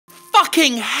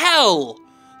Fucking hell!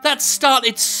 That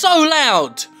started so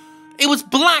loud. It was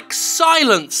black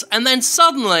silence, and then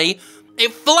suddenly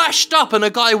it flashed up and a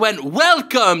guy went,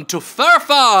 "Welcome to Fur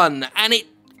Fun!" And it...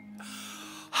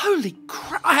 Holy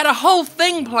crap, I had a whole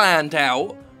thing planned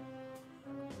out.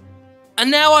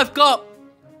 And now I've got...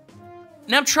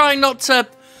 Now I'm trying not to...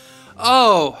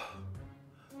 Oh.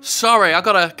 Sorry, I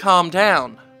gotta calm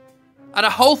down. I had a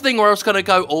whole thing where I was gonna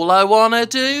go, all I wanna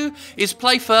do is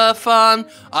play Fur Fun.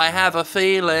 I have a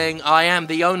feeling I am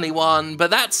the only one.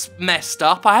 But that's messed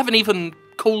up. I haven't even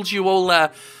called you all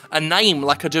a name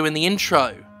like I do in the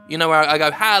intro. You know, where I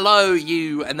go, hello,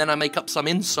 you, and then I make up some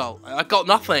insult. I got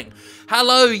nothing.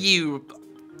 Hello, you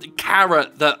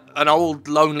carrot that an old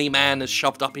lonely man has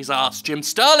shoved up his ass. Jim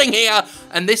Sterling here,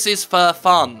 and this is Fur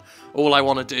Fun. All I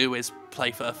want to do is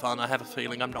play Fur Fun. I have a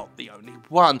feeling I'm not the only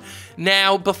one.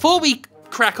 Now, before we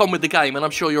crack on with the game, and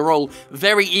I'm sure you're all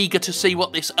very eager to see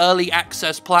what this early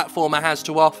access platformer has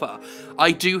to offer,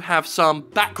 I do have some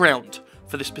background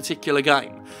for this particular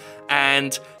game.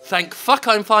 And thank fuck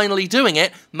I'm finally doing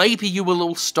it. Maybe you will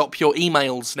all stop your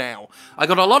emails now. I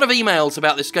got a lot of emails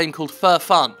about this game called Fur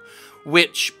Fun,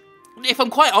 which, if I'm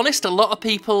quite honest, a lot of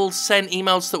people sent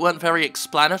emails that weren't very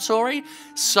explanatory.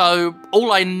 So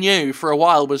all I knew for a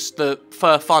while was that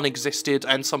Fur Fun existed,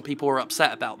 and some people were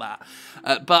upset about that.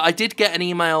 But I did get an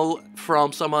email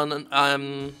from someone,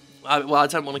 well, I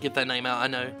don't want to give their name out, I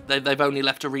know. They've only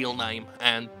left a real name,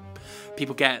 and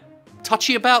people get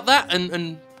touchy about that,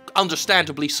 and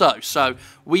understandably so. So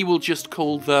we will just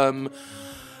call them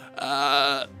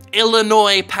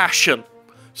Illinois Passion.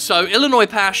 So Illinois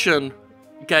Passion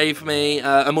gave me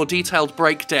a more detailed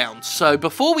breakdown. So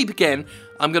before we begin,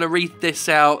 I'm going to read this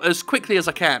out as quickly as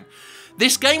I can.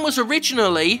 This game was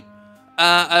originally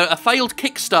a failed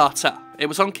Kickstarter. It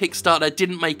was on Kickstarter,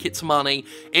 didn't make its money.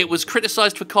 It was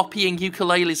criticised for copying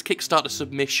Yooka-Laylee's Kickstarter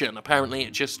submission. Apparently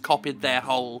it just copied their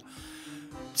whole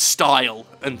style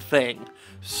and thing.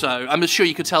 So I'm sure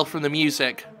you could tell from the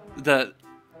music that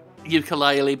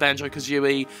Yooka-Laylee,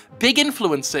 Banjo-Kazooie, big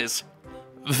influences.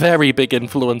 Very big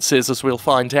influences, as we'll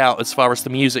find out, as far as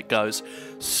the music goes.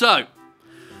 So,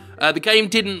 the game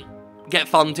didn't get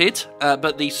funded,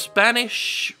 but the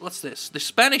Spanish... What's this? The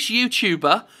Spanish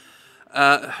YouTuber,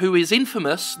 who is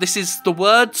infamous... This is the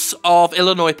words of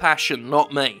Illinois Passion,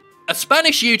 not me. A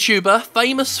Spanish YouTuber,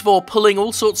 famous for pulling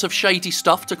all sorts of shady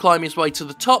stuff to climb his way to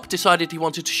the top, decided he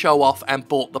wanted to show off and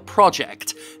bought the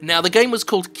project. Now, the game was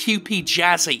called QP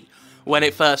Jazzy when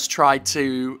it first tried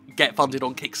to get funded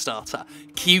on Kickstarter.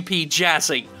 QP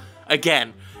Jazzy.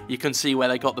 Again, you can see where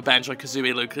they got the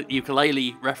Banjo-Kazooie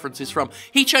Yooka-Laylee references from.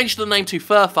 He changed the name to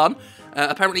Fur Fun,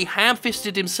 apparently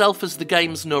ham-fisted himself as the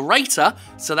game's narrator,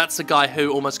 so that's the guy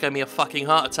who almost gave me a fucking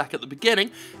heart attack at the beginning,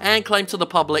 and claimed to the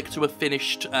public to have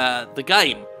finished the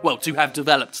game. Well, to have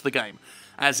developed the game,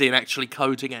 as in actually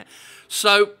coding it.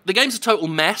 So, the game's a total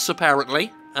mess,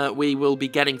 apparently. We will be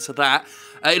getting to that.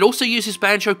 It also uses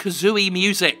Banjo-Kazooie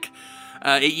music.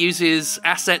 It uses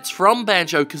assets from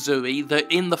Banjo-Kazooie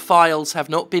that in the files have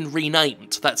not been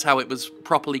renamed. That's how it was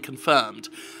properly confirmed.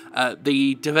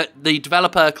 The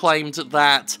developer claimed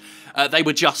that they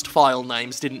were just file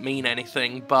names, didn't mean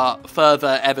anything, but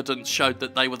further evidence showed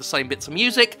that they were the same bits of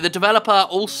music. The developer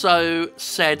also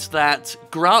said that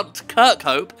Grant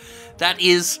Kirkhope, that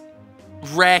is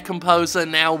rare composer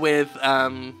now with...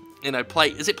 you know,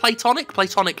 is it Platonic?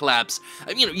 Platonic Labs.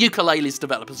 You know, Yooka-Laylee's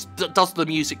developers, does the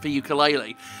music for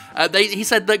Yooka-Laylee. He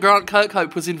said that Grant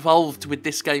Kirkhope was involved with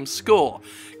this game's score.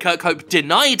 Kirkhope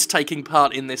denied taking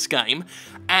part in this game,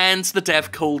 and the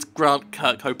dev called Grant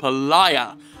Kirkhope a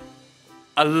liar.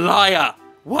 A liar!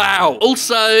 Wow!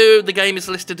 Also, the game is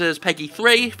listed as PEGI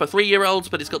 3 for 3-year-olds,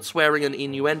 but it's got swearing and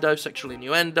innuendo, sexual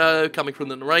innuendo, coming from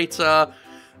the narrator.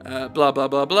 Blah blah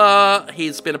blah blah.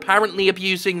 He's been apparently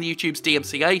abusing YouTube's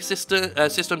DMCA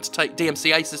system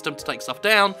to take stuff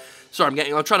down.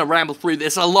 Sorry, I'm trying to ramble through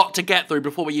this. A lot to get through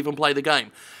before we even play the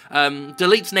game.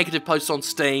 Deletes negative posts on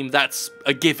Steam. That's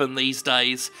a given these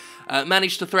days.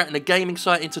 Managed to threaten a gaming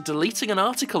site into deleting an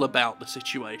article about the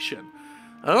situation.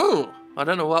 Oh, I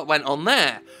don't know what went on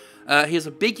there. He's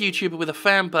a big YouTuber with a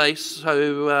fan base.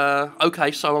 So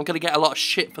okay, so I'm going to get a lot of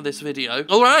shit for this video.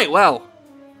 All right, well.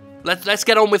 Let's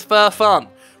get on with Fur Fun.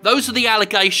 Those are the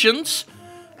allegations,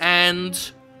 and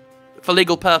for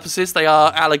legal purposes, they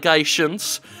are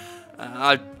allegations.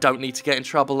 I don't need to get in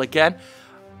trouble again.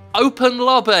 Open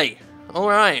lobby. All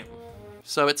right.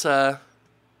 So it's one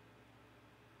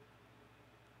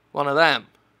of them,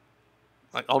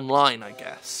 like online, I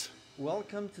guess.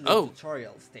 Welcome to the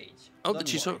tutorial stage. Oh, the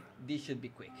tutorial. This should be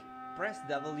quick. Press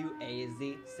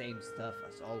WASD, same stuff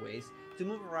as always, to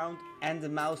move around and the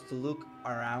mouse to look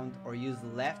around or use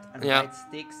the left and Yeah. right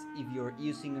sticks if you're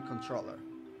using a controller.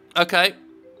 Okay.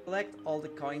 Collect all the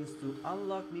coins to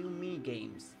unlock new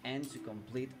mini-games and to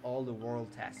complete all the world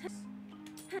tasks.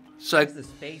 So, Press the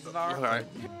space bar alright.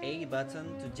 or the A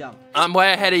button to jump. I'm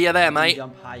way ahead of you there, You mate.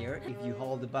 jump higher if you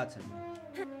hold the button.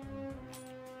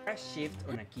 Press shift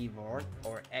on a keyboard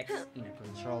or X in a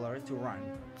controller to run.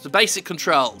 So basic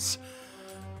controls.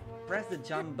 Press the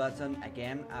jump button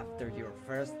again after your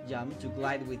first jump to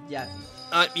glide with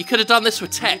Jazzy. You could have done this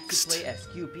with You need to text. play as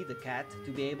Cupid the cat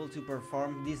to be able to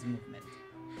perform this movement.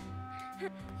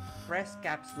 Press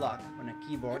caps lock on a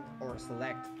keyboard or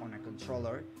select on a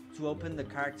controller to open the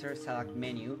character select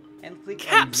menu and click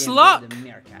Caps on Jembe lock? the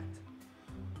meerkat.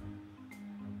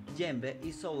 Jembe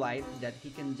is so light that he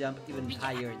can jump even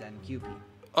higher than Cupid.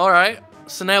 Alright,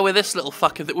 so now we're this little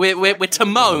fucker. We're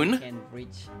Timon. Can reach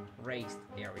raised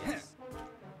areas.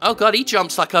 Oh god, he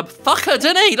jumps like a fucker,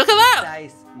 doesn't he? Look at that!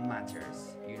 Size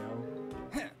matters, you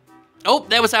know. Oh,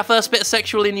 there was our first bit of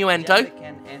sexual innuendo. Jembe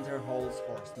can enter holes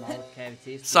or small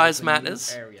cavities. to Size open new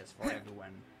matters. Areas for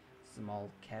everyone. Small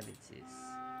cavities.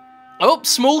 Oh,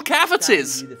 small Each time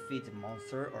cavities. you defeat a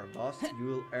monster or boss, you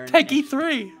will earn Peggy XP.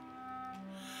 3.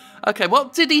 Okay,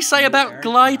 what did he say about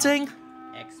gliding?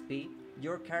 XP.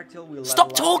 Your character will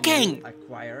Stop level up and talking! will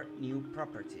acquire new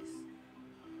properties.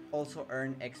 Also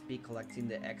earn XP collecting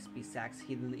the XP sacks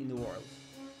hidden in the world.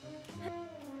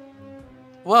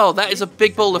 Whoa, that is a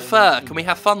big ball of fur. Can we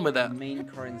have fun with it? The main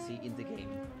currency in the game.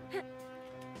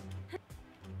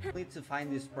 You need to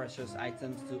find these precious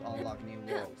items to unlock new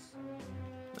worlds.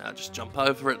 Now just jump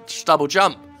over it. Just double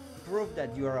jump. Prove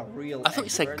that you are a real I thought you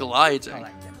said expert, gliding.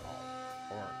 collect them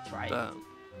all. Or try it. I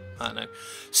don't know.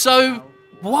 So,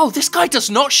 whoa, this guy does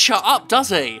not shut up, does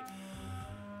he?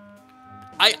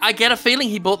 I get a feeling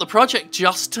he bought the project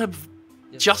just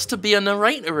to be a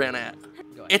narrator in it.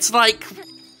 It's like,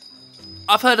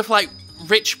 I've heard of like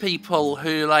rich people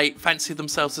who like fancy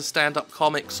themselves as stand-up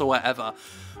comics or whatever,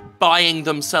 buying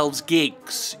themselves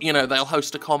gigs. You know, they'll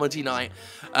host a comedy night.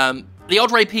 The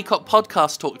Odd Ray Peacock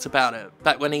podcast talked about it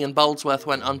back when Ian Boldsworth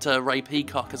went under Ray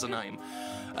Peacock as a name.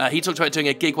 He talked about doing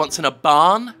a gig once in a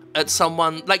barn at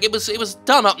someone, like it was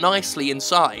done up nicely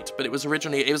inside, but it was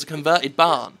a converted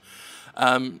barn.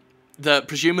 That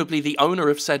presumably the owner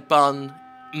of said barn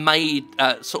made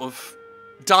sort of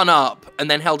done up and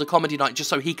then held a comedy night just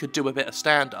so he could do a bit of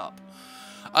stand-up.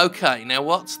 Okay, now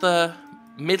what's the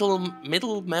middle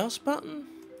mouse button?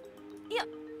 Yep.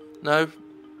 No.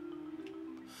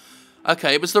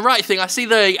 Okay, it was the right thing. I see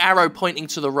the arrow pointing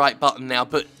to the right button now,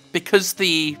 but because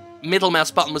the middle mouse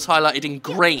button was highlighted in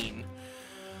green,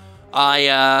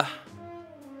 I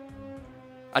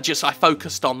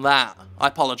focused on that. I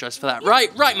apologise for that. Yeah.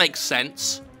 Right makes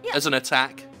sense Yeah. as an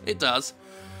attack. It does.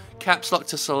 Caps lock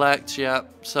to select, yeah.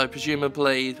 So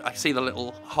presumably, I see the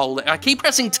little hole there. I keep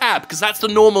pressing tab because that's the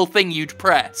normal thing you'd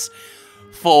press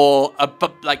for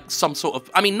some sort of.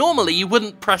 I mean, normally you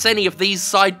wouldn't press any of these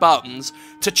side buttons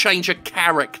to change a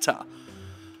character.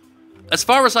 As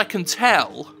far as I can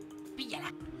tell,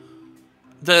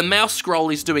 the mouse scroll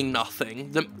is doing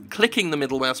nothing. Clicking the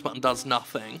middle mouse button does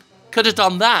nothing. Could have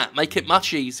done that, make it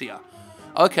much easier.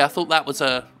 Okay, I thought that was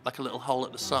like a little hole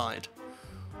at the side.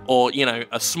 Or, you know,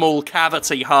 a small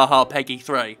cavity, haha, Peggy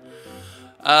 3.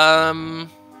 Alright.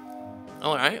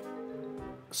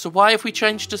 So why have we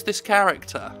changed as this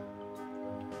character?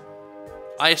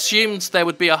 I assumed there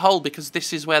would be a hole because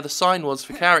this is where the sign was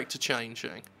for character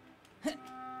changing.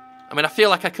 I mean, I feel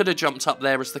like I could have jumped up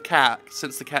there as the cat,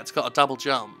 since the cat's got a double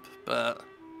jump, but...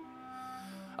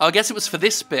 Oh, I guess it was for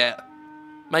this bit.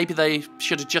 Maybe they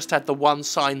should have just had the one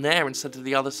sign there instead of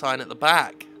the other sign at the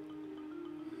back.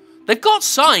 They've got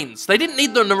signs! They didn't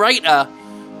need the narrator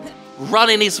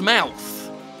running his mouth.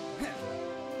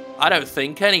 I don't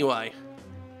think, anyway.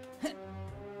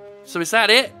 So is that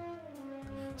it?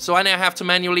 So I now have to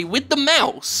manually, with the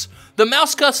mouse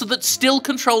cursor that's still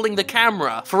controlling the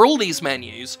camera for all these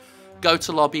menus, go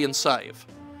to lobby and save.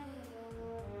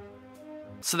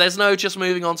 So there's no just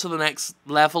moving on to the next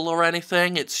level or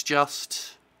anything, it's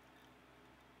just...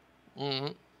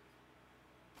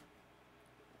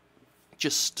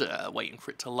 Just waiting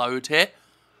for it to load here.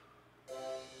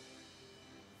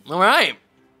 Alright.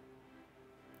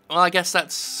 Well, I guess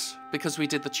that's because we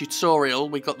did the tutorial,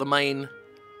 we got the main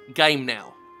game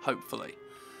now, hopefully.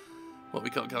 What we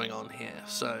got going on here.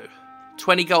 So,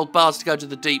 20 gold bars to go to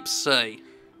the deep sea.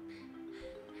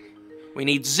 We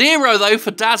need 0, though,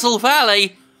 for Dazzle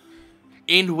Valley.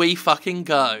 In we fucking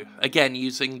go. Again,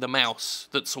 using the mouse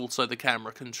that's also the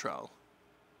camera control.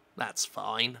 That's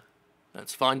fine.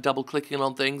 That's fine, double-clicking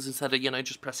on things instead of, you know,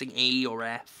 just pressing E or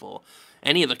F or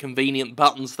any of the convenient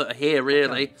buttons that are here,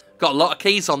 really. Got a lot of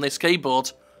keys on this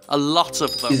keyboard. A lot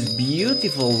of them. In this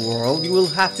beautiful world, you will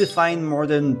have to find more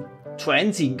than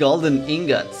 20 golden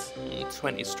ingots.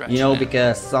 20 stretch. You know,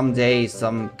 because someday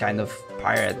some kind of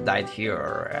pirate died here,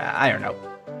 or I don't know.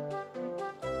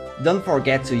 Don't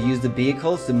forget to use the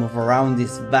vehicles to move around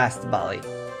this vast valley.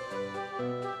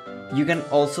 You can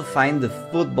also find the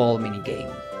football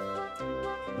minigame,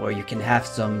 where you can have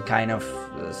some kind of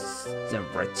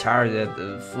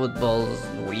retarded footballs,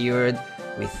 weird,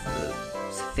 with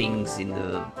things in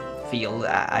the field,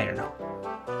 I don't know.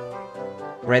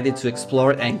 Ready to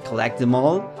explore and collect them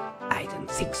all? I don't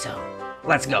think so.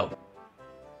 Let's go.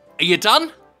 Are you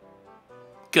done?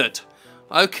 Good.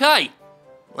 Okay,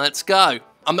 let's go.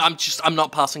 I'm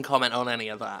not passing comment on any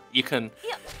of that. You can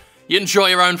you enjoy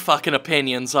your own fucking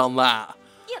opinions on that.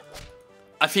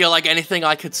 I feel like anything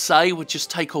I could say would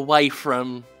just take away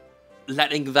from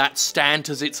letting that stand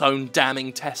as its own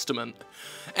damning testament.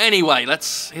 Anyway,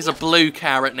 here's a blue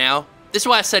carrot now. This is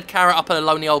why I said carrot up a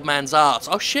lonely old man's arse.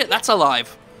 Oh shit, that's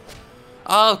alive.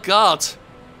 Oh god.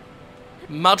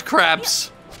 Mud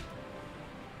crabs.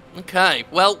 Okay,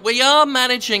 well, we are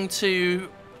managing to,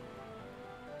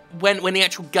 when the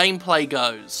actual gameplay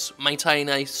goes, maintain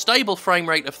a stable frame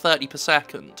rate of 30 per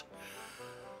second.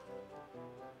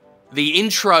 The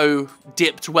intro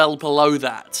dipped well below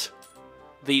that.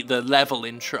 The level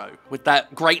intro, with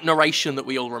that great narration that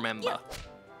we all remember.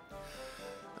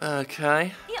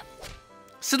 Okay.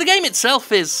 So the game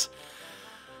itself is,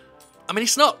 I mean,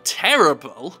 it's not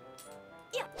terrible.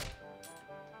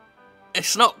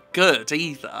 It's not good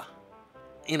either.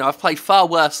 You know, I've played far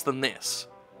worse than this,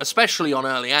 especially on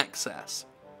early access.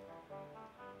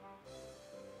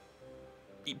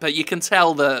 But you can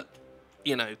tell that,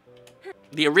 you know,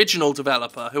 the original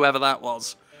developer, whoever that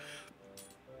was,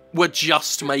 were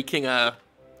just making a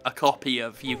copy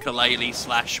of Yooka-Laylee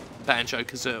slash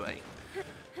Banjo-Kazooie.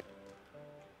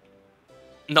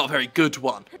 Not a very good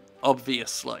one,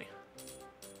 obviously.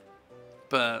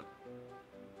 But,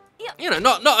 you know,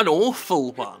 not an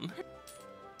awful one.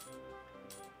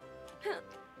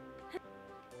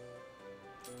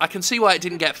 I can see why it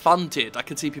didn't get funded. I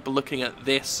can see people looking at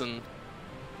this and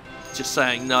just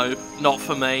saying, no, not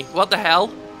for me. What the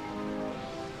hell?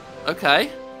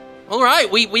 Okay. Alright,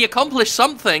 we accomplished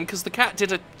something because the cat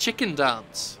did a chicken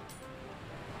dance.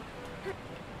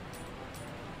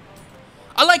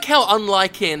 I like how,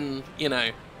 unlike in, you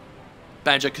know,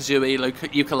 Banjo-Kazooie,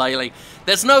 Yooka-Laylee,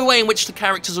 there's no way in which the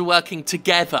characters are working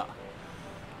together.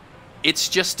 It's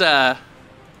just,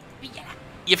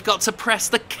 you've got to press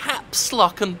the caps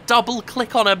lock and double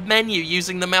click on a menu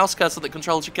using the mouse cursor that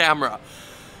controls your camera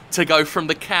to go from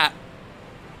the cat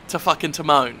to fucking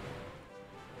Timon.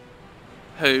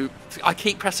 Who, I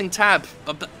keep pressing tab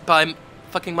by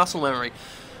fucking muscle memory.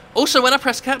 Also, when I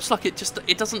press caps lock, it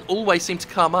doesn't always seem to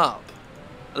come up.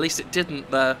 At least it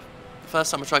didn't the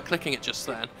first time I tried clicking it just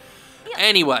then.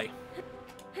 Anyway.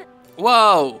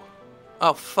 Whoa.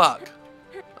 Oh, fuck.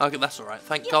 Okay, that's alright.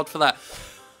 Thank God for that.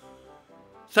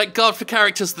 Thank God for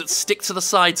characters that stick to the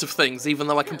sides of things, even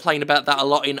though I complain about that a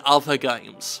lot in other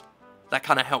games. That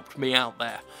kind of helped me out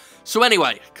there. So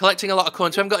anyway, collecting a lot of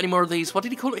coins. We haven't got any more of these. What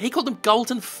did he call it? He called them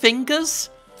golden fingers?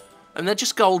 And they're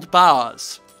just gold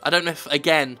bars. I don't know if,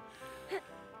 again,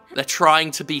 they're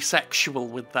trying to be sexual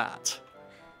with that.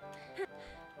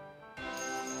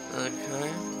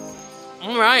 Okay.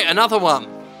 Alright, another one.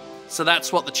 So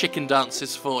that's what the chicken dance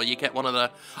is for. You get one of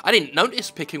the... I didn't notice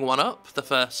picking one up the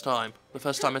first time. The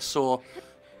first time I saw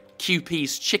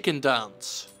QP's chicken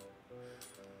dance.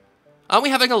 Aren't we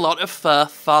having a lot of fur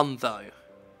fun, though?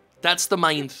 That's the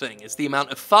main thing, is the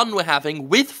amount of fun we're having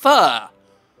with fur.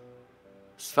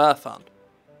 It's fur fun.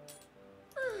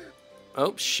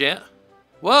 Oh, shit.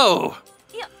 Whoa!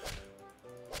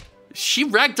 She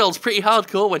ragdolls pretty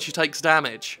hardcore when she takes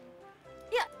damage.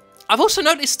 I've also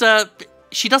noticed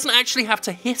she doesn't actually have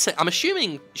to hit it. I'm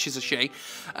assuming she's a she.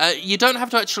 You don't have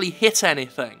to actually hit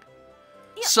anything.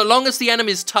 So long as the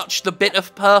enemies touch the bit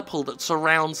of purple that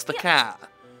surrounds the cat,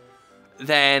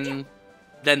 then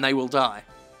they will die.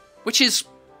 Which is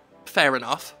fair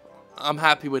enough. I'm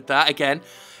happy with that. Again,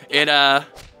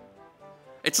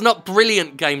 it's not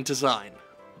brilliant game design,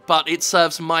 but it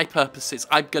serves my purposes.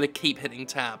 I'm going to keep hitting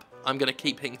tab. I'm going to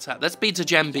keep hitting tab. Let's be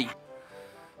Djembe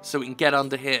so we can get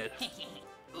under here.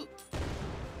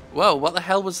 Whoa, what the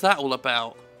hell was that all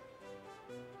about?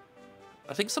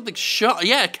 I think something shot...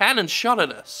 Yeah, a cannon shot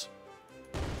at us.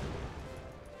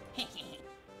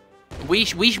 We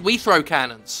throw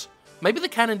cannons. Maybe the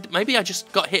cannon... Maybe I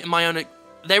just got hit in my own...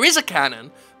 There is a cannon,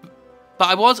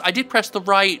 but I did press the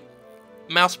right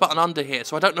mouse button under here,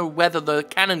 so I don't know whether the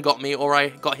cannon got me or I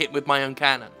got hit with my own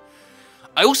cannon.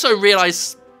 I also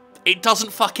realise it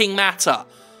doesn't fucking matter.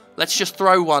 Let's just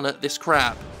throw one at this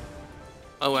crab.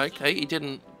 Oh, okay, he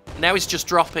didn't. Now he's just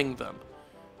dropping them.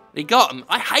 He got him.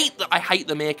 I hate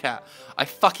the meerkat. I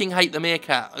fucking hate the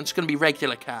meerkat. I'm just going to be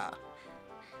regular cat.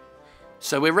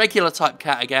 So we're regular type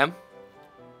cat again.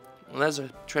 Well, there's a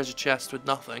treasure chest with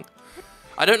nothing.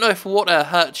 I don't know if water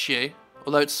hurts you.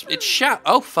 Although it's shat.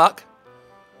 Oh, fuck.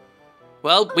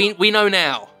 Well, we know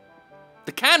now.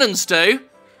 The cannons do.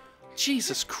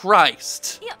 Jesus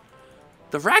Christ.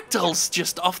 The ragdoll's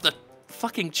just off the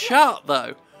fucking chart,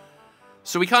 though.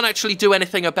 So we can't actually do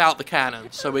anything about the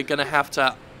cannon. So we're going to have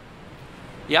to...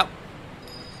 Yep.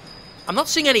 I'm not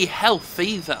seeing any health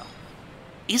either.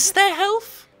 Is there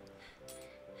health?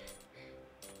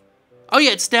 Oh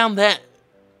yeah, it's down there.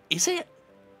 Is it?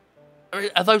 Or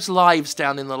are those lives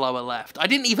down in the lower left? I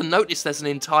didn't even notice there's an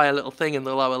entire little thing in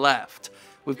the lower left.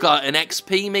 We've got an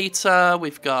XP meter.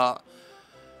 We've got...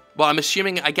 Well, I'm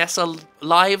assuming, I guess,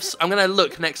 lives. I'm going to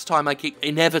look next time I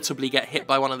inevitably get hit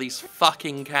by one of these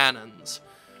fucking cannons.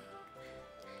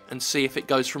 And see if it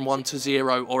goes from 1 to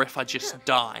 0 or if I just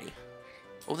die.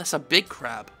 Oh, that's a big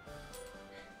crab.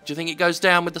 Do you think it goes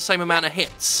down with the same amount of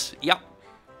hits? Yep.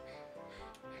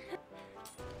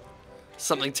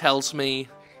 Something tells me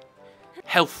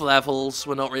health levels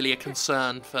were not really a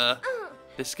concern for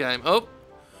this game. Oh.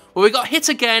 Well, we got hit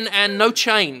again and no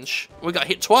change. We got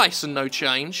hit twice and no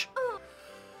change.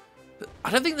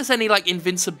 I don't think there's any, like,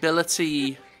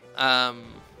 invincibility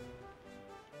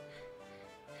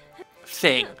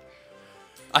thing.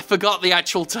 I forgot the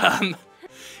actual term.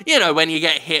 You know, when you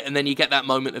get hit and then you get that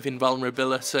moment of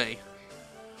invulnerability.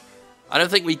 I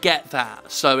don't think we get that.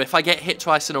 So if I get hit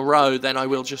twice in a row, then I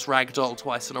will just ragdoll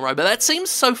twice in a row. But that seems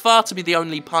so far to be the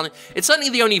only It's certainly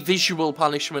the only visual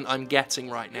punishment I'm getting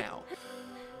right now.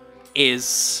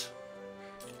 Is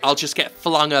I'll just get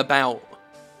flung about.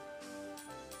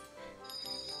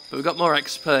 But we've got more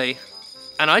XP.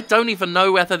 And I don't even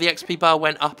know whether the XP bar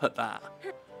went up at that.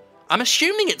 I'm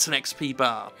assuming it's an XP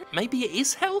bar. Maybe it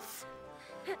is health?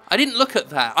 I didn't look at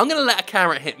that. I'm going to let a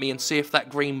carrot hit me and see if that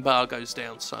green bar goes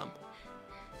down some.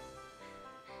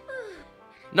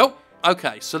 Nope.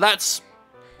 Okay, so that's...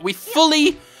 We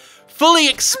fully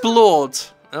explored...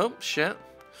 Oh, shit.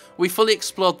 We fully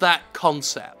explored that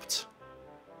concept.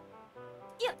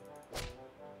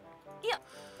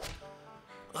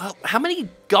 Well, how many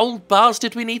gold bars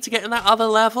did we need to get in that other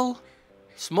level?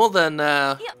 It's more than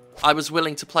I was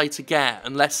willing to play to get,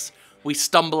 unless we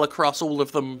stumble across all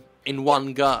of them in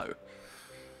one go.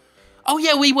 Oh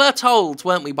yeah, we were told,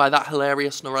 weren't we, by that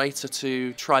hilarious narrator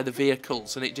to try the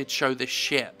vehicles, and it did show this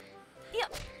ship.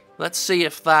 Let's see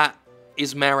if that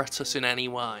is meritorious in any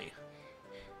way.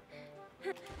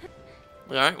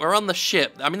 Alright, we're on the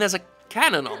ship. I mean, there's a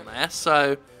cannon on there,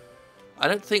 so I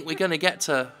don't think we're going to get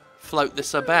to float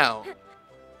this about.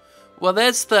 Well,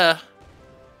 there's the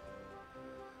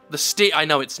I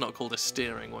know it's not called a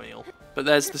steering wheel, but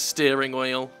there's the steering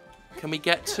wheel. Can we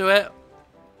get to it?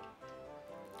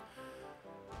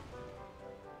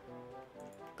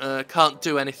 Can't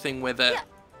do anything with it.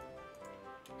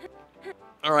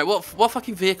 Alright, what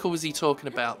fucking vehicle was he talking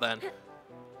about then?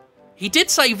 He did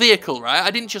say vehicle, right?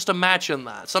 I didn't just imagine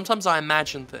that. Sometimes I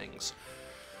imagine things.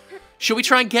 Should we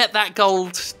try and get that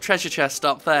gold treasure chest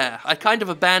up there? I kind of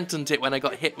abandoned it when I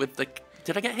got hit with the...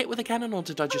 Did I get hit with a cannon or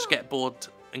did I just get bored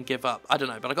and give up? I don't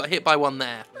know, but I got hit by one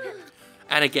there.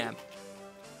 And again.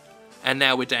 And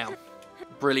now we're down.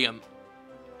 Brilliant.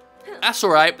 That's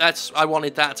alright. I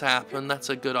wanted that to happen. That's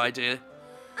a good idea.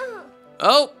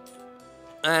 Oh!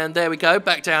 And there we go.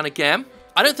 Back down again.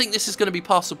 I don't think this is going to be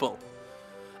possible.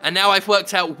 And now I've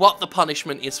worked out what the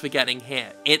punishment is for getting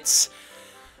hit. It's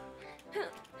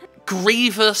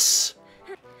grievous,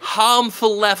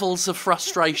 harmful levels of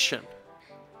frustration.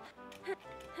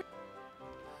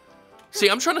 See,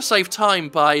 I'm trying to save time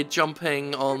by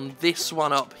jumping on this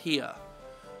one up here.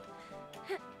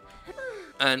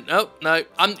 And, oh, no,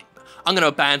 I'm going to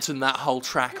abandon that whole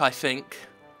track, I think.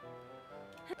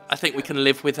 I think we can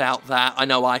live without that. I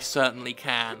know I certainly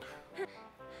can.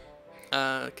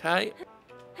 Okay.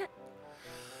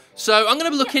 So I'm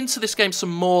going to look into this game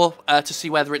some more to see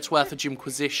whether it's worth a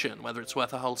Jimquisition, whether it's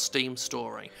worth a whole Steam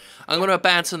story. I'm going to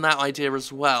abandon that idea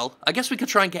as well. I guess we could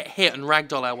try and get hit and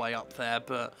ragdoll our way up there,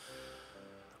 but...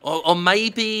 Or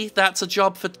maybe that's a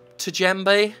job for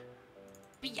Tajembe?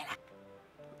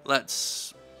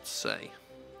 Let's see.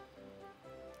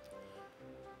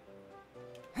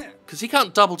 Because he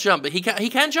can't double jump, but he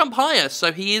can jump higher,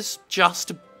 so he is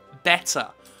just better.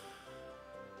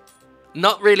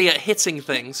 Not really at hitting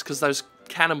things, because those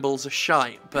cannonballs are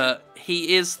shite, but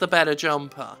he is the better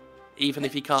jumper, even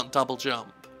if he can't double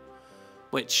jump.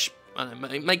 Which, I don't know,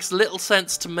 it makes little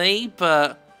sense to me,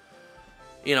 but,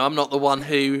 you know, I'm not the one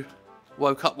who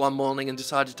woke up one morning and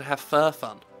decided to have fur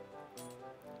fun.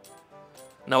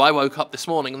 No, I woke up this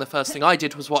morning and the first thing I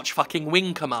did was watch fucking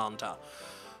Wing Commander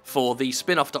for the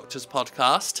Spin-Off Doctors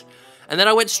podcast, and then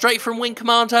I went straight from Wing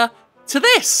Commander to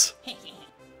this!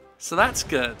 So that's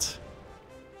good.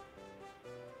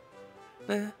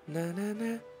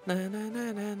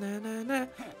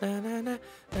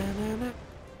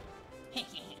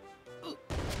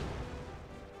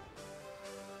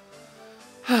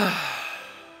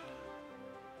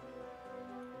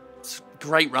 It's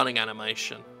great running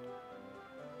animation.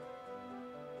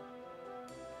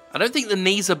 I don't think the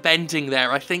knees are bending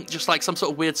there. I think just like some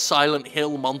sort of weird Silent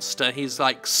Hill monster, he's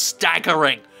like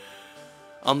staggering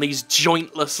on these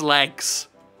jointless legs.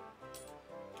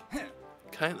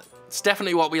 Okay, it's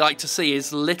definitely what we like to see,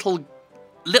 is little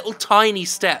tiny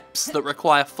steps that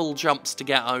require full jumps to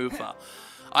get over.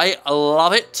 I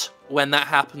love it when that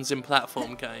happens in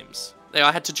platform games. There,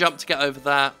 I had to jump to get over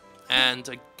that, and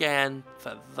again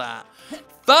for that.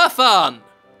 For fun!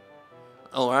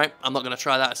 Alright, I'm not going to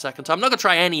try that a second time. I'm not going to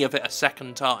try any of it a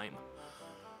second time.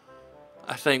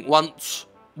 I think once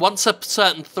a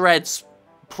certain thread's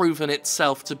proven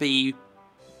itself to be...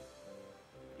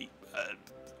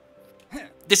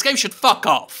 this game should fuck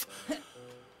off!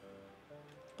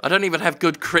 I don't even have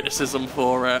good criticism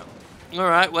for it.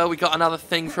 Alright, well, we got another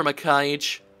thing from a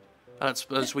cage. I don't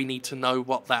suppose we need to know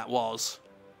what that was.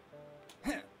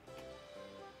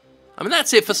 I mean,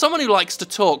 that's it. For someone who likes to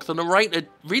talk, the narrator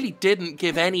really didn't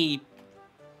give any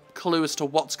clue as to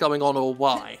what's going on or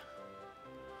why.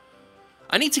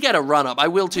 I need to get a run-up. I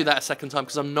will do that a second time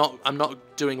because I'm not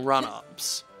doing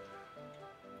run-ups.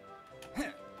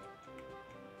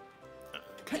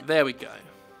 Okay, there we go.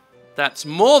 That's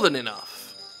more than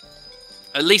enough.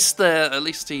 At least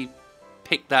he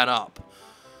picked that up.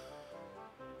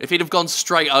 If he'd have gone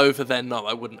straight over, then no,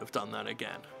 I wouldn't have done that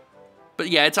again. But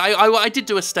yeah, I did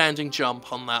do a standing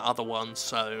jump on that other one,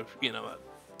 so, you know,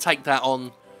 take that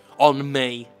on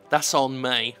me. That's on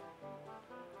me.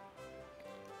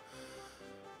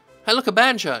 Hey, look, a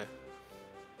banjo.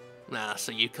 Nah, that's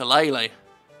a Yooka-Laylee.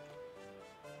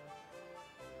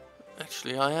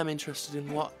 Actually, I am interested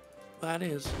in what that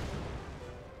is.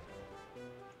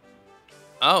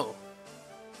 Oh.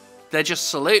 They're just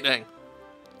saluting.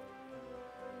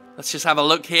 Let's just have a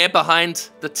look here behind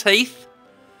the teeth.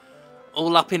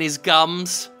 All up in his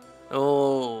gums.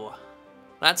 Oh,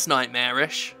 that's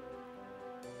nightmarish.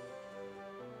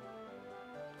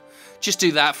 Just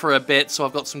do that for a bit so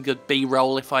I've got some good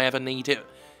B-roll if I ever need it.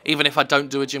 Even if I don't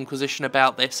do a Jimquisition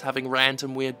about this, having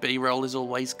random weird B-roll is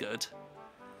always good.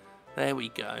 There we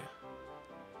go.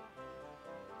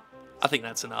 I think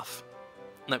that's enough.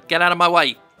 No, get out of my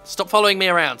way. Stop following me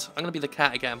around. I'm going to be the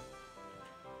cat again.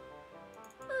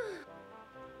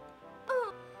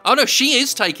 Oh no, she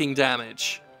is taking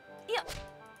damage. Yep.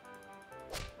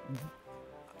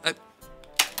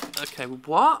 Okay,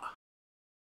 what?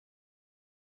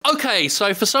 Okay,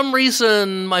 so for some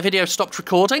reason my video stopped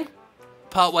recording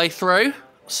partway through,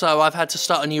 so I've had to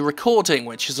start a new recording,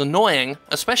 which is annoying,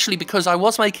 especially because I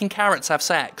was making carrots have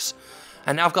sex,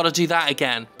 and now I've got to do that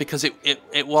again because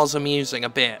it was amusing a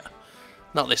bit.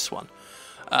 Not this one.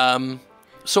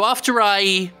 So after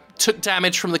I took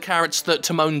damage from the carrots that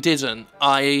Timon didn't,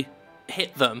 I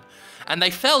hit them, and they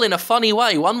fell in a funny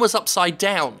way. One was upside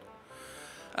down.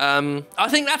 I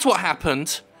think that's what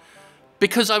happened,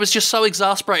 because I was just so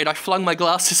exasperated, I flung my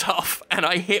glasses off, and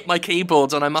I hit my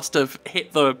keyboard, and I must have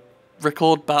hit the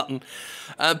record button.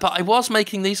 But I was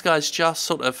making these guys just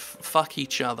sort of fuck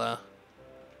each other.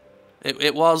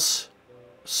 It was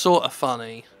sort of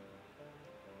funny.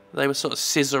 They were sort of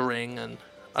scissoring, and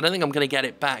I don't think I'm going to get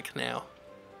it back now.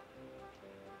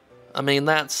 I mean,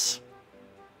 that's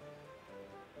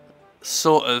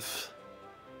sort of...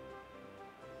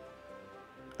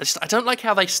 I don't like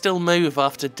how they still move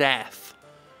after death.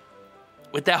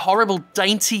 With their horrible,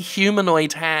 dainty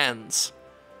humanoid hands.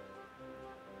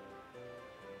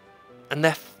 And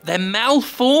their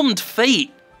malformed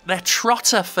feet. Their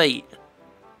trotter feet.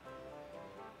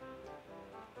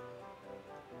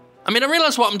 I mean, I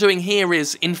realise what I'm doing here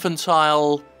is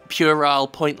infantile, puerile,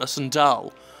 pointless, and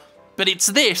dull. But it's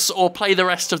this, or play the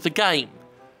rest of the game,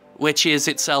 which is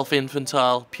itself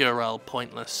infantile, puerile,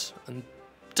 pointless, and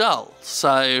dull.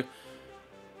 So,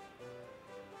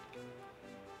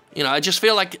 you know, I just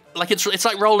feel like it's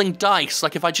like rolling dice.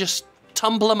 Like if I just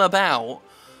tumble them about,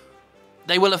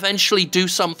 they will eventually do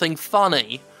something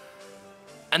funny,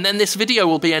 and then this video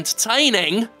will be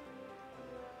entertaining.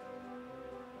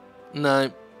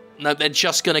 No. No, they're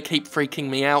just going to keep freaking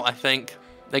me out, I think.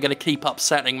 They're going to keep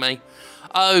upsetting me.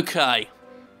 Okay.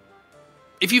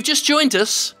 If you've just joined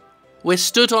us, we're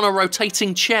stood on a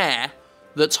rotating chair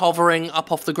that's hovering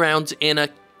up off the ground in a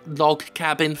log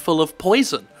cabin full of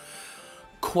poison.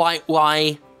 Quite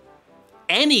why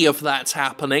any of that's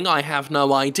happening, I have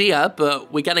no idea,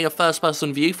 but we're getting a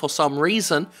first-person view for some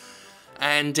reason,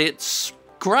 and it's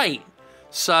great.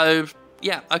 So,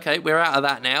 yeah, okay, we're out of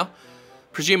that now.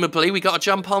 Presumably, we got to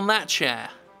jump on that chair.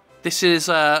 This is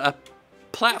a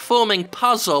platforming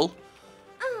puzzle.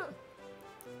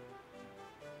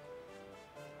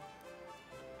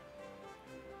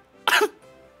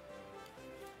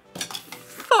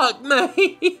 Fuck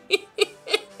me.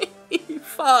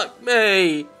 Fuck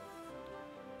me.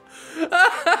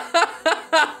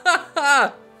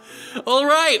 All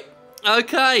right.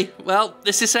 Okay. Well,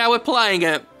 this is how we're playing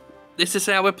it. This is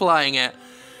how we're playing it.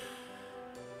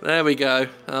 There we go.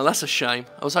 Oh, that's a shame.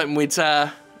 I was hoping we'd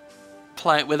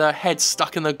play it with our head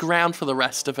stuck in the ground for the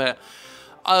rest of it.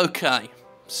 Okay.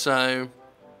 So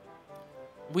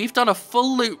we've done a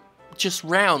full loop just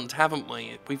round, haven't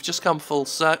we? We've just come full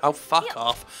circle. Oh, fuck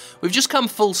off. We've just come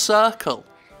full circle.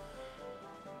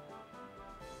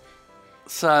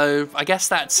 So I guess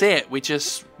that's it.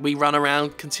 We run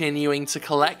around continuing to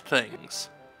collect things.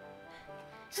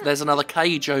 So there's another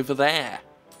cage over there.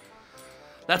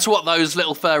 That's what those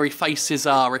little furry faces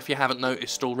are, if you haven't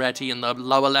noticed already, in the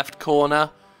lower left corner.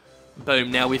 Boom,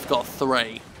 now we've got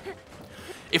 3.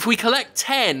 If we collect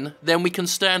 10, then we can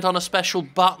stand on a special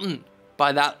button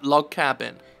by that log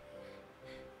cabin.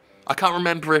 I can't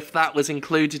remember if that was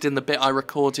included in the bit I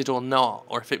recorded or not,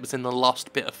 or if it was in the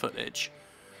lost bit of footage.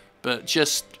 But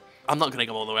just, I'm not going to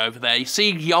go all the way over there. You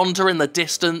see yonder in the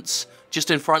distance,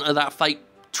 just in front of that fake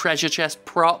treasure chest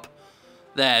prop?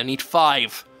 There, I need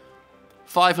 5.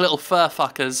 5 little fur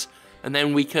fuckers, and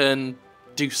then we can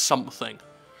do something.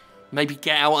 Maybe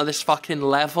get out of this fucking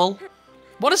level?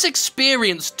 What does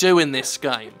experience do in this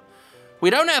game? We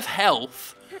don't have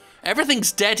health.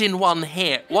 Everything's dead in one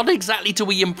hit. What exactly do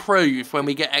we improve when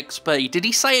we get XP? Did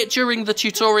he say it during the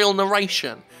tutorial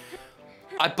narration?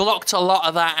 I blocked a lot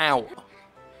of that out.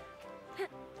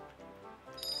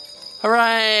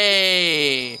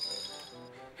 Hooray!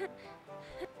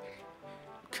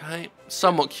 Okay,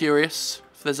 somewhat curious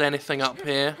if there's anything up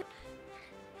here.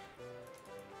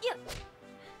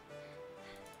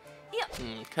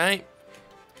 Okay.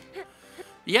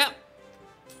 Yep.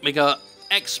 We got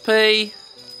XP.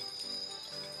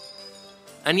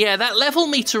 And yeah, that level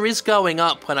meter is going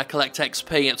up when I collect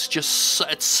XP. It's just,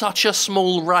 it's such a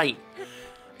small rate.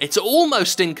 It's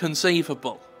almost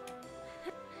inconceivable.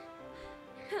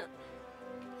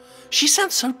 She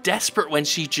sounds so desperate when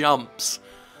she jumps.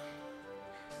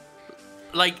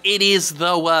 Like, it is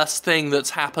the worst thing that's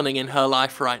happening in her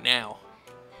life right now.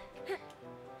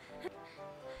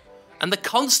 And the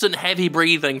constant heavy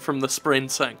breathing from the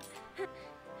sprinting.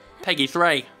 Peggy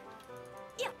 3.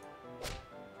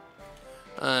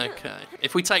 Okay.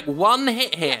 If we take 1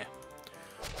 hit here,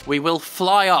 we will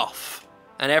fly off,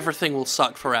 and everything will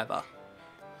suck forever.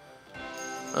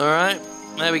 Alright,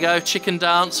 there we go. Chicken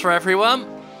dance for everyone.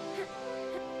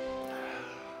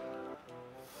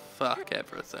 Fuck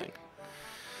everything.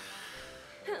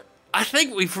 I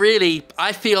think we've really...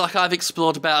 I feel like I've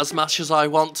explored about as much as I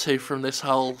want to from this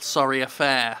whole sorry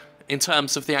affair, in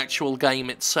terms of the actual game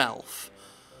itself.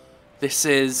 This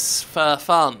is fur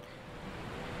fun.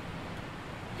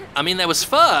 I mean, there was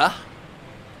fur,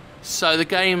 so the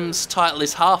game's title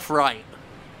is half right.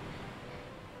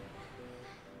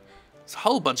 There's a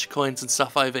whole bunch of coins and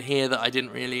stuff over here that I didn't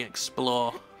really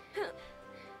explore.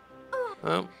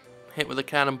 Oh, hit with a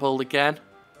cannonball again.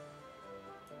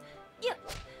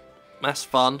 That's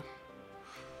fun.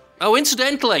 Oh,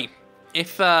 incidentally,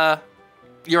 if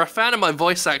you're a fan of my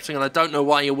voice acting, and I don't know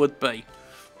why you would be,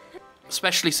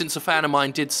 especially since a fan of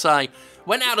mine did say,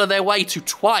 went out of their way to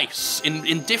twice,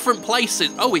 in different places.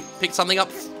 Oh, we picked something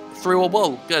up through a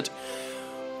wall. Good.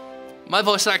 My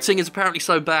voice acting is apparently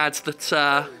so bad that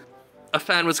a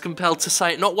fan was compelled to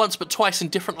say it not once but twice in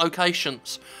different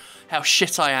locations. How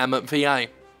shit I am at VA.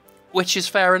 Which is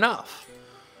fair enough.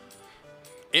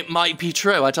 It might be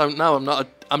true. I don't know.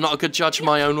 I'm not a good judge of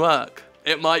my own work.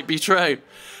 It might be true.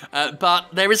 But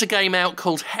there is a game out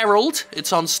called Herald.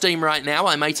 It's on Steam right now.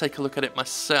 I may take a look at it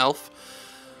myself.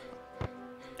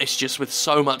 It's just with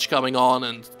so much going on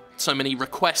and so many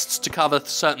requests to cover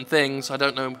certain things, I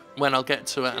don't know when I'll get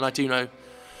to it, and I do know.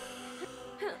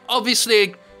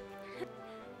 Obviously,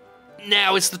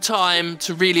 now is the time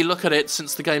to really look at it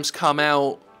since the game's come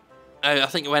out. I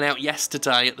think it went out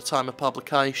yesterday at the time of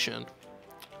publication.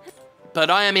 But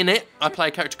I am in it. I play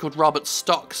a character called Robert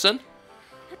Stockson.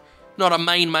 Not a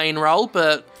main role,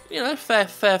 but, you know, fair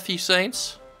few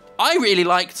scenes. I really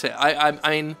liked it. I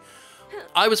mean,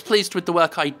 I was pleased with the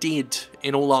work I did,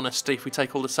 in all honesty, if we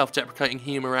take all the self-deprecating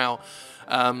humour out.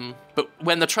 But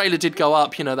when the trailer did go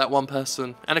up, you know, that one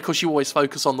person... And, of course, you always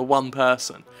focus on the one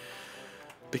person.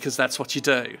 Because that's what you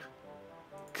do.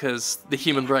 Because the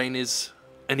human brain is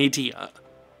an idiot.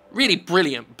 Really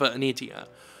brilliant, but an idiot.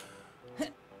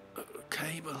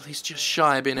 Okay, well, he's just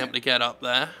shy of being able to get up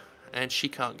there. And she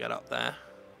can't get up there.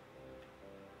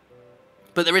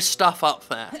 But there is stuff up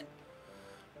there.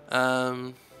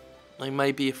 Like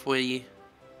maybe if we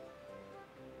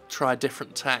try a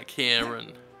different tack here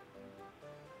and...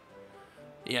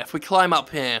 Yeah, if we climb up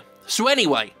here. So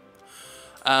anyway,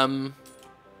 I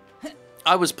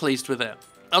was pleased with it.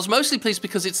 I was mostly pleased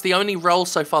because it's the only role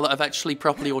so far that I've actually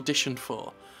properly auditioned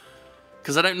for.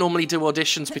 Because I don't normally do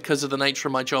auditions because of the nature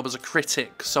of my job as a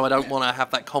critic, so I don't want to have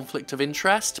that conflict of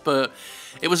interest, but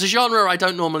it was a genre I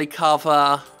don't normally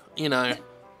cover, you know.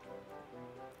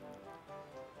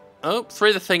 Oh,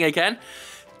 through the thing again.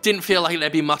 Didn't feel like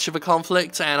there'd be much of a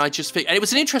conflict, and I just think... And it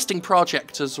was an interesting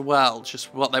project as well,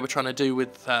 just what they were trying to do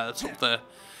with sort of the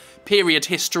period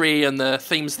history and the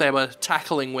themes they were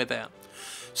tackling with it.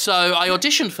 So I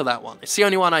auditioned for that one. It's the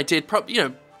only one I did, you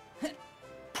know...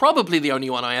 Probably the only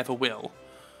one I ever will.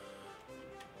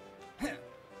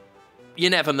 You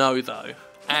never know, though.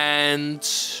 And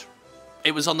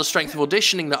it was on the strength of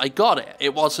auditioning that I got it.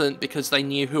 It wasn't because they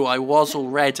knew who I was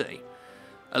already.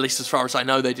 At least as far as I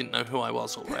know, they didn't know who I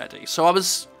was already. So I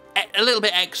was a little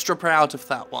bit extra proud of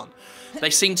that one.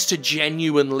 They seemed to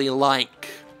genuinely like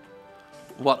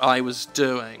what I was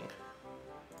doing.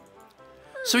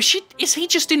 So is he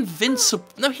just invincible?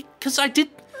 No, because I did...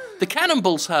 The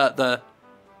cannonballs hurt the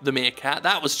meerkat.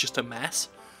 That was just a mess.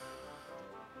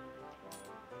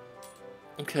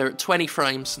 Okay, we're at 20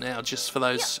 frames now, just for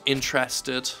those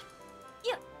interested.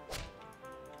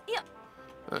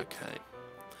 Okay.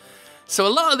 So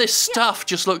a lot of this stuff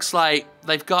just looks like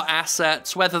they've got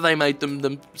assets, whether they made them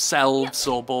themselves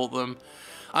or bought them.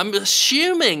 I'm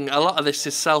assuming a lot of this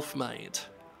is self-made.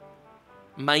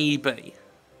 Maybe.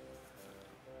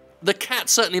 The cat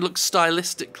certainly looks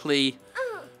stylistically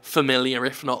familiar,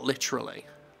 if not literally.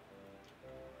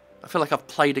 I feel like I've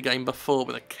played a game before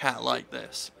with a cat like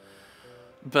this.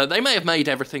 But they may have made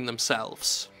everything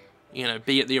themselves. You know,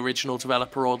 be it the original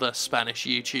developer or the Spanish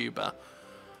YouTuber.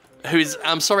 Who's...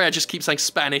 I'm sorry I just keep saying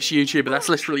Spanish YouTuber. That's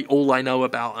literally all I know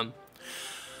about them.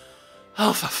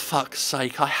 Oh, for fuck's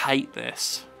sake. I hate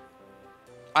this.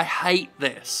 I hate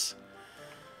this.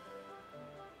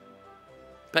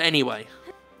 But anyway.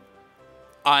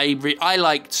 I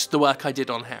liked the work I did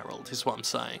on Herald, is what I'm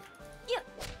saying.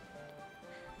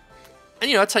 And,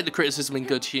 you know, I take the criticism in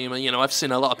good humour. You know, I've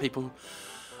seen a lot of people...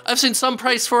 I've seen some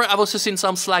praise for it. I've also seen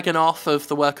some slagging off of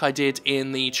the work I did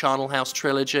in the Charnel House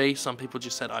trilogy. Some people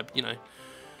just said, you know...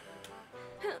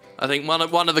 I think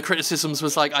one of the criticisms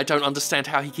was like, I don't understand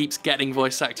how he keeps getting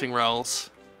voice acting roles.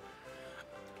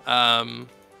 No,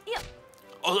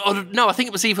 I think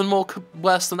it was even more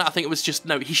worse than that. I think it was just,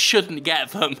 no, he shouldn't get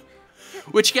them.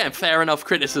 Which, again, fair enough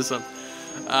criticism.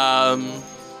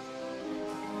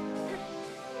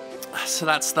 So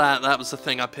that's that. That was the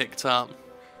thing I picked up.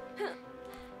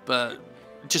 But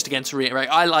just again to reiterate,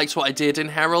 I liked what I did in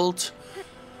Herald.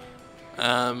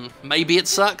 Maybe it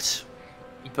sucked,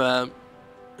 but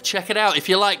check it out. If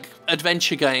you like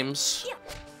adventure games,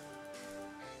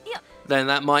 then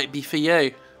that might be for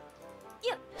you.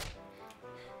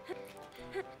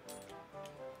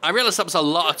 I realised that was a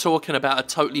lot of talking about a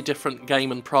totally different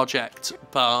game and project,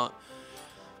 but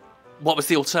what was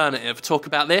the alternative? Talk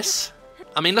about this?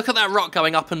 I mean, look at that rock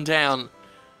going up and down.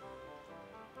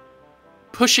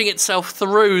 Pushing itself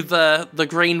through the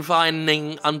green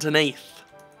vining underneath.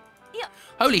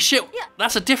 Holy shit,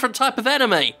 that's a different type of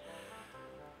enemy.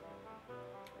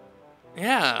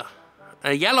 Yeah,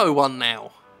 a yellow one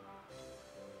now.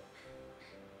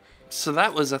 So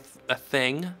that was a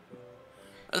thing.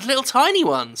 Little tiny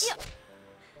ones.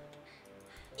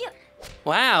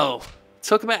 Wow,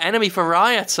 talk about enemy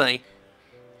variety.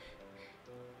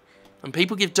 And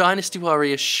people give Dynasty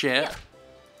Warriors shit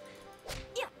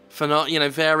for not, you know,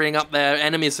 varying up their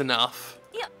enemies enough.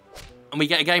 And we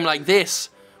get a game like this,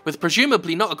 with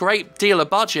presumably not a great deal of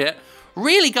budget,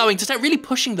 really going to really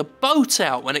pushing the boat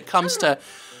out when it comes to...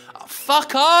 Oh,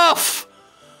 fuck off!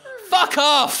 Fuck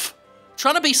off!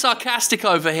 Trying to be sarcastic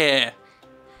over here.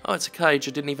 Oh, it's a cage.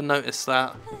 I didn't even notice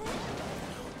that.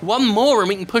 One more and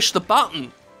we can push the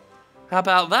button. How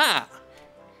about that?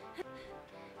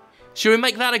 Should we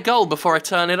make that a goal before I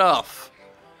turn it off?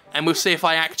 And we'll see if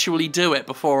I actually do it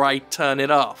before I turn it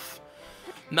off.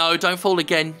 No, don't fall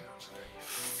again.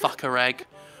 Fucker egg.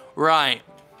 Right.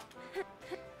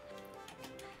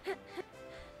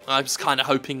 I was kind of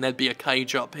hoping there'd be a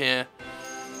cage up here.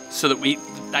 So that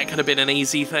that could have been an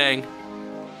easy thing.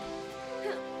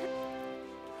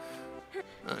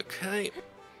 Okay.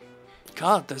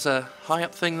 God, there's a high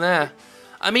up thing there.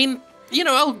 I mean, you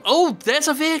know, oh, there's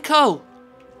a vehicle.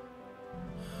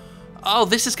 Oh,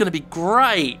 this is going to be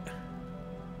great.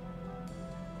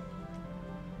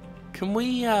 Can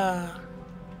we, Alright.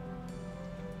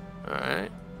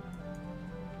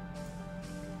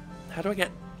 How do I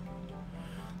get...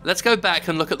 Let's go back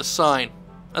and look at the sign.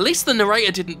 At least the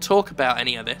narrator didn't talk about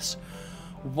any of this.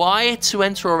 Y to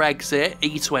enter or exit,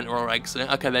 E to enter or exit.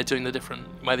 Okay, they're doing the different,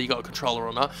 whether you got a controller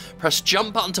or not. Press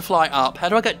jump button to fly up. How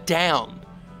do I get down?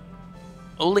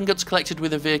 All ingots collected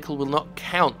with a vehicle will not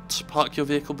count. Park your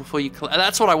vehicle before you collect.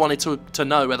 That's what I wanted to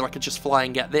know, whether I could just fly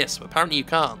and get this. But apparently you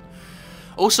can't.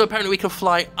 Also, apparently we can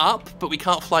fly up, but we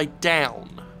can't fly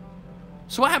down.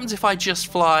 So what happens if I just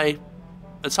fly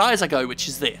as high as I go, which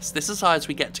is this? This is as high as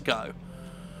we get to go.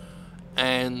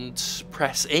 And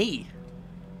press E.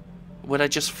 Would I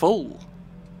just fall?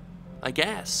 I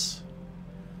guess.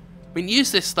 We can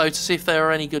use this, though, to see if there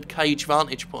are any good cage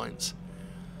vantage points.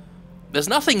 There's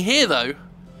nothing here, though.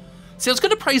 See, I was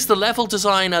going to praise the level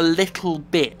design a little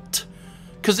bit.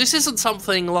 Because this isn't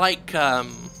something like,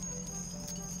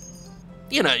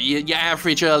 you know, your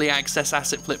average early access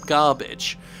asset flip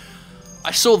garbage.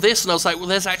 I saw this and I was like, well,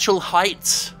 there's actual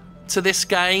height to this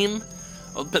game.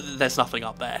 But there's nothing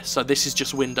up there, so this is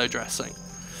just window dressing.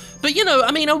 But, you know,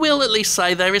 I mean, I will at least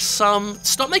say there is some...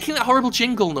 Stop making that horrible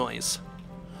jingle noise.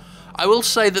 I will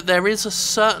say that there is a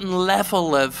certain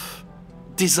level of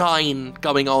design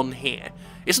going on here.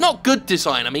 It's not good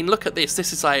design. I mean, look at this.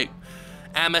 This is like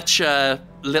amateur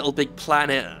Little Big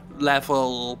Planet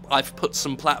level. I've put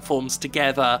some platforms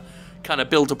together, kind of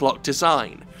build-a-block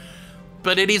design.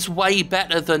 But it is way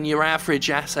better than your average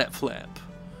asset flip.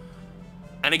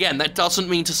 And again, that doesn't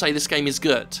mean to say this game is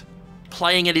good.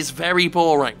 Playing it is very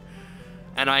boring,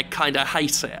 and I kind of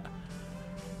hate it.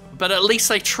 But at least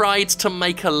they tried to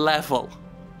make a level.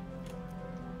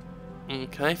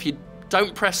 Okay, if you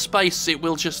don't press space, it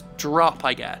will just drop,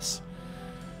 I guess.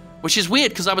 Which is weird,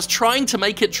 because I was trying to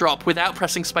make it drop without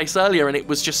pressing space earlier, and it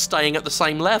was just staying at the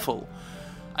same level.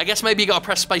 I guess maybe you gotta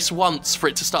press space once for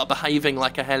it to start behaving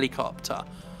like a helicopter.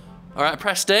 Alright,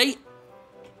 press D.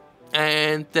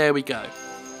 And there we go.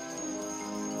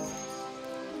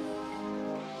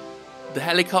 The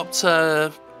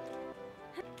helicopter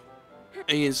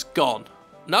is gone.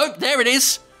 Nope, there it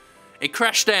is. It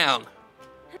crashed down.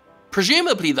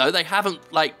 Presumably, though, they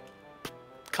haven't, like,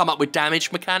 come up with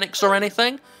damage mechanics or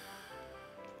anything.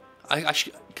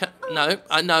 No,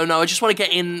 I just want to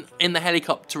get in the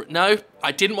helicopter. No,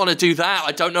 I didn't want to do that.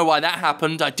 I don't know why that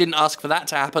happened. I didn't ask for that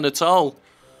to happen at all.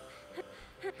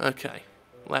 Okay,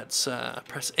 let's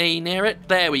press E near it.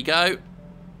 There we go.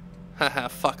 Haha,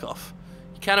 fuck off.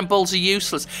 Cannonballs are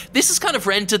useless. This has kind of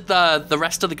rendered the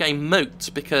rest of the game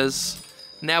moot, because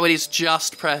now it is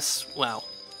just press, well,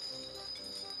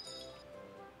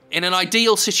 in an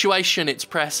ideal situation, it's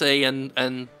press E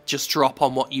and just drop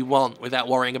on what you want without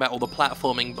worrying about all the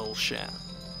platforming bullshit.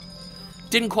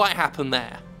 Didn't quite happen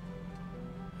there.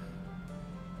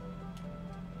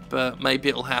 But maybe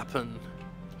it'll happen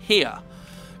here.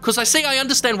 Because I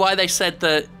understand why they said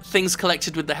that things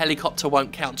collected with the helicopter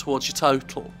won't count towards your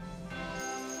total.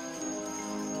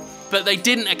 But they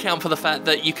didn't account for the fact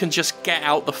that you can just get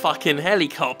out the fucking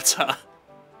helicopter.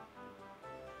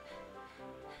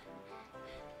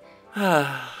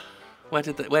 Where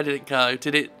did it go?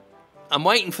 Did it... I'm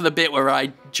waiting for the bit where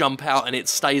I jump out and it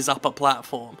stays up a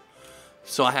platform.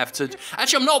 So I have to...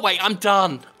 Actually, I'm not waiting. I'm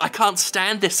done. I can't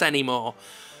stand this anymore.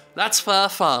 That's for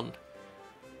fun.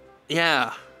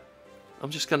 Yeah. I'm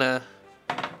just gonna...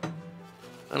 I'm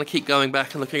gonna keep going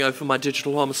back and looking over my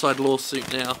digital homicide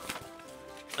lawsuit now.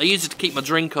 I use it to keep my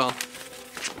drink on.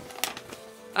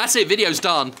 That's it, video's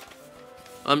done.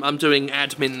 I'm doing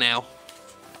admin now.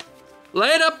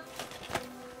 Later!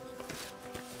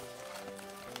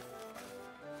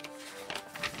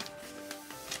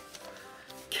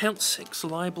 Count 6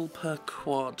 libel per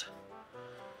quad.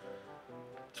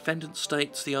 Defendant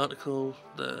states the article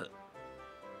that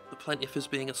the plaintiff is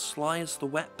being as sly as the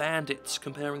wet bandits,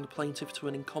 comparing the plaintiff to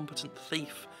an incompetent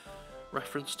thief.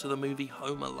 Reference to the movie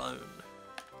Home Alone.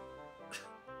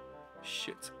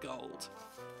 Shit's gold.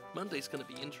 Monday's gonna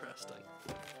be interesting.